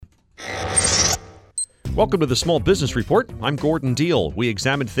Welcome to the Small Business Report. I'm Gordon Deal. We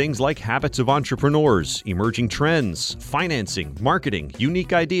examine things like habits of entrepreneurs, emerging trends, financing, marketing,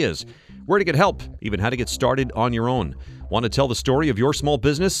 unique ideas, where to get help, even how to get started on your own. Want to tell the story of your small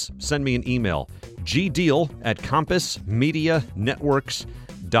business? Send me an email,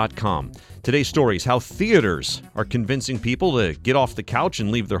 gdeal@compassmedianetworks.com. Today's story is how theaters are convincing people to get off the couch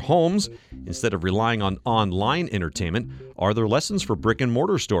and leave their homes instead of relying on online entertainment. Are there lessons for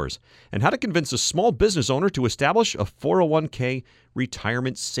brick-and-mortar stores? And how to convince a small business owner to establish a 401k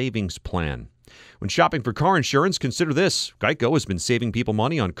retirement savings plan. When shopping for car insurance, consider this. Geico has been saving people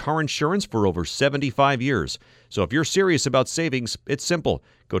money on car insurance for over 75 years. So if you're serious about savings, it's simple.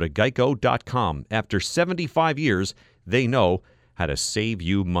 Go to geico.com. After 75 years, they know how to save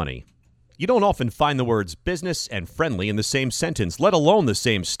you money. You don't often find the words business and friendly in the same sentence, let alone the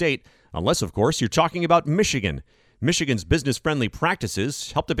same state, unless, of course, you're talking about Michigan. Michigan's business-friendly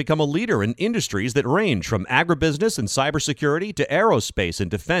practices help to become a leader in industries that range from agribusiness and cybersecurity to aerospace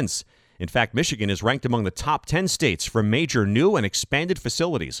and defense. In fact, Michigan is ranked among the top 10 states for major new and expanded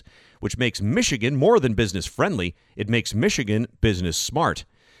facilities, which makes Michigan more than business-friendly. It makes Michigan business-smart.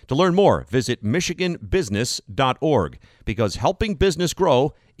 To learn more, visit michiganbusiness.org, because helping business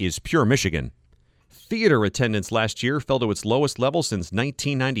grow is pure Michigan. Theater attendance last year fell to its lowest level since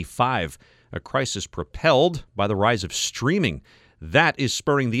 1995, a crisis propelled by the rise of streaming. That is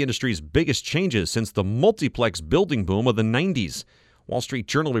spurring the industry's biggest changes since the multiplex building boom of the 90s. Wall Street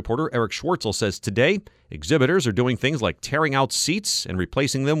Journal reporter Eric Schwartzel says today, exhibitors are doing things like tearing out seats and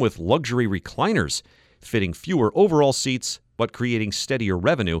replacing them with luxury recliners, fitting fewer overall seats but creating steadier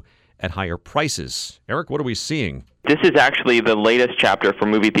revenue at higher prices. Eric, what are we seeing? This is actually the latest chapter for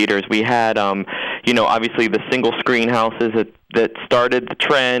movie theaters. We had, obviously the single screen houses that started the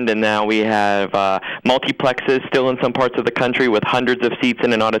trend, and now we have multiplexes still in some parts of the country with hundreds of seats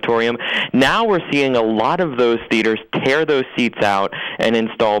in an auditorium. Now we're seeing a lot of those theaters tear those seats out and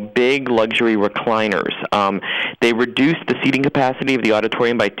install big luxury recliners. They reduced the seating capacity of the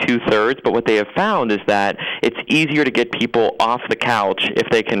auditorium by 2/3, but what they have found is that it's easier to get people off the couch if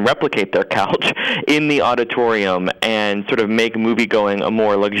they can replicate their couch in the auditorium and sort of make movie-going a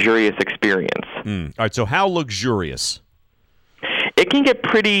more luxurious experience. All right, so how luxurious? It can get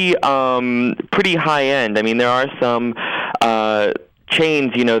pretty high end. I mean, there are some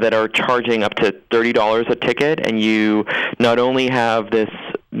chains, that are charging up to $30 a ticket, and you not only have this,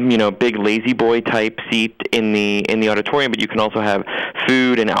 big lazy boy type seat in the auditorium, but you can also have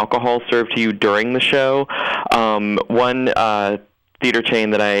food and alcohol served to you during the show. One theater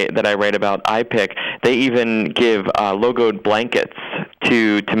chain that I write about, iPick, they even give logoed blankets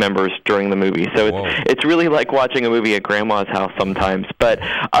to members during the movie. So it's really like watching a movie at Grandma's house sometimes. But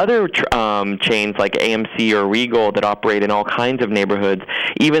other chains like AMC or Regal that operate in all kinds of neighborhoods,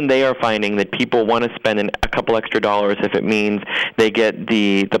 even they are finding that people want to spend a couple extra dollars if it means they get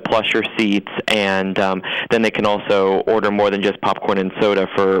the plusher seats, and then they can also order more than just popcorn and soda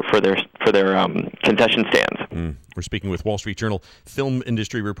for their concession stands. We're speaking with Wall Street Journal film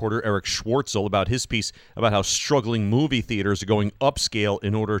industry reporter Eric Schwartzel about his piece about how struggling movie theaters are going upscale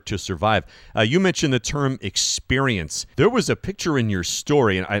in order to survive. You mentioned the term experience. There was a picture in your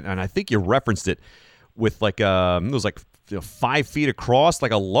story, and I think you referenced it, with it was 5 feet across,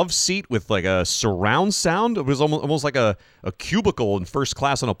 like a love seat with like a surround sound. It was almost like a cubicle in first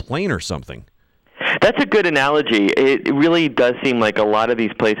class on a plane or something. That's a good analogy. It really does seem like a lot of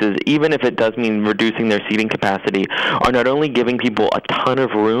these places, even if it does mean reducing their seating capacity, are not only giving people a ton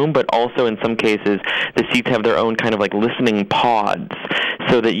of room, but also in some cases the seats have their own kind of like listening pods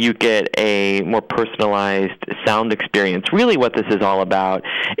so that you get a more personalized sound experience. Really what this is all about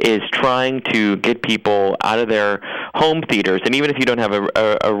is trying to get people out of their home theaters. And even if you don't have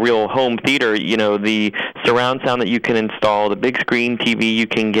a real home theater, the surround sound that you can install, the big screen TV you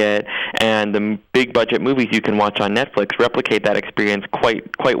can get, and the big budget movies you can watch on Netflix replicate that experience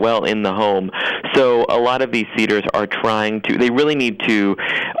quite well in the home. So a lot of these theaters are they really need to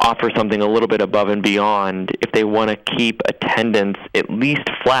offer something a little bit above and beyond if they want to keep attendance at least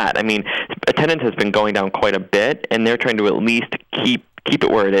flat. I mean, attendance has been going down quite a bit, and they're trying to at least keep it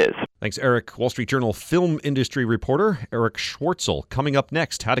where it is. Thanks, Eric. Wall Street Journal film industry reporter Eric Schwartzel. Coming up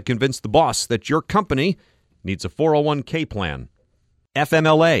next, how to convince the boss that your company needs a 401k plan.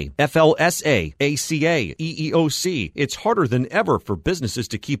 FMLA, FLSA, ACA, EEOC. It's harder than ever for businesses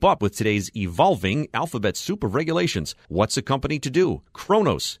to keep up with today's evolving alphabet soup of regulations. What's a company to do?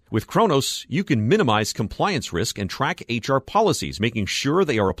 Kronos. With Kronos, you can minimize compliance risk and track HR policies, making sure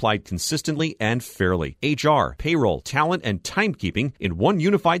they are applied consistently and fairly. HR, payroll, talent, and timekeeping in one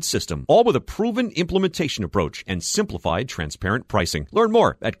unified system, all with a proven implementation approach and simplified, transparent pricing. Learn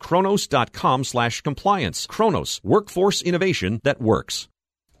more at kronos.com/compliance. Kronos, workforce innovation that works.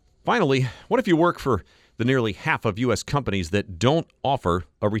 Finally, what if you work for the nearly half of U.S. companies that don't offer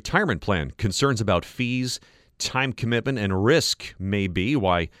a retirement plan? Concerns about fees, time commitment, and risk may be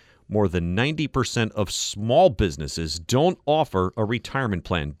why more than 90% of small businesses don't offer a retirement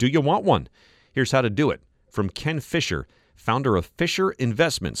plan. Do you want one? Here's how to do it. From Ken Fisher, founder of Fisher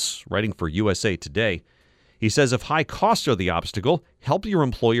Investments, writing for USA Today. He says if high costs are the obstacle, help your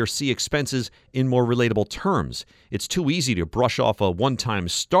employer see expenses in more relatable terms. It's too easy to brush off a one-time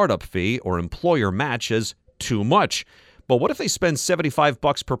startup fee or employer match as too much. But what if they spend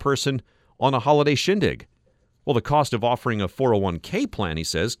 $75 per person on a holiday shindig? Well, the cost of offering a 401k plan, he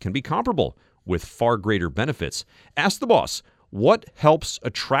says, can be comparable with far greater benefits. Ask the boss, what helps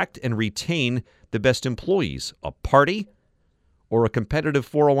attract and retain the best employees? A party or a competitive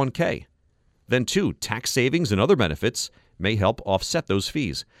 401k? Then, too, tax savings and other benefits may help offset those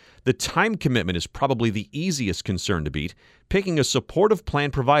fees. The time commitment is probably the easiest concern to beat. Picking a supportive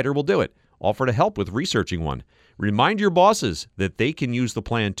plan provider will do it. Offer to help with researching one. Remind your bosses that they can use the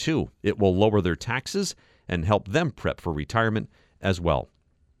plan, too. It will lower their taxes and help them prep for retirement as well.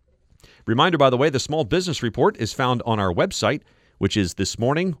 Reminder, by the way, the Small Business Report is found on our website, which is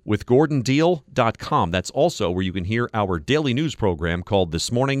thismorningwithgordondeal.com. That's also where you can hear our daily news program called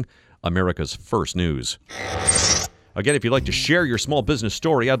This Morning, America's First News. Again, if you'd like to share your small business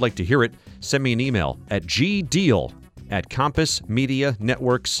story, I'd like to hear it. Send me an email at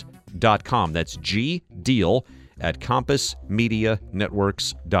gdeal@compassmedianetworks.com. That's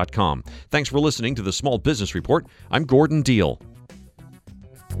gdeal@compassmedianetworks.com. Thanks for listening to the Small Business Report. I'm Gordon Deal.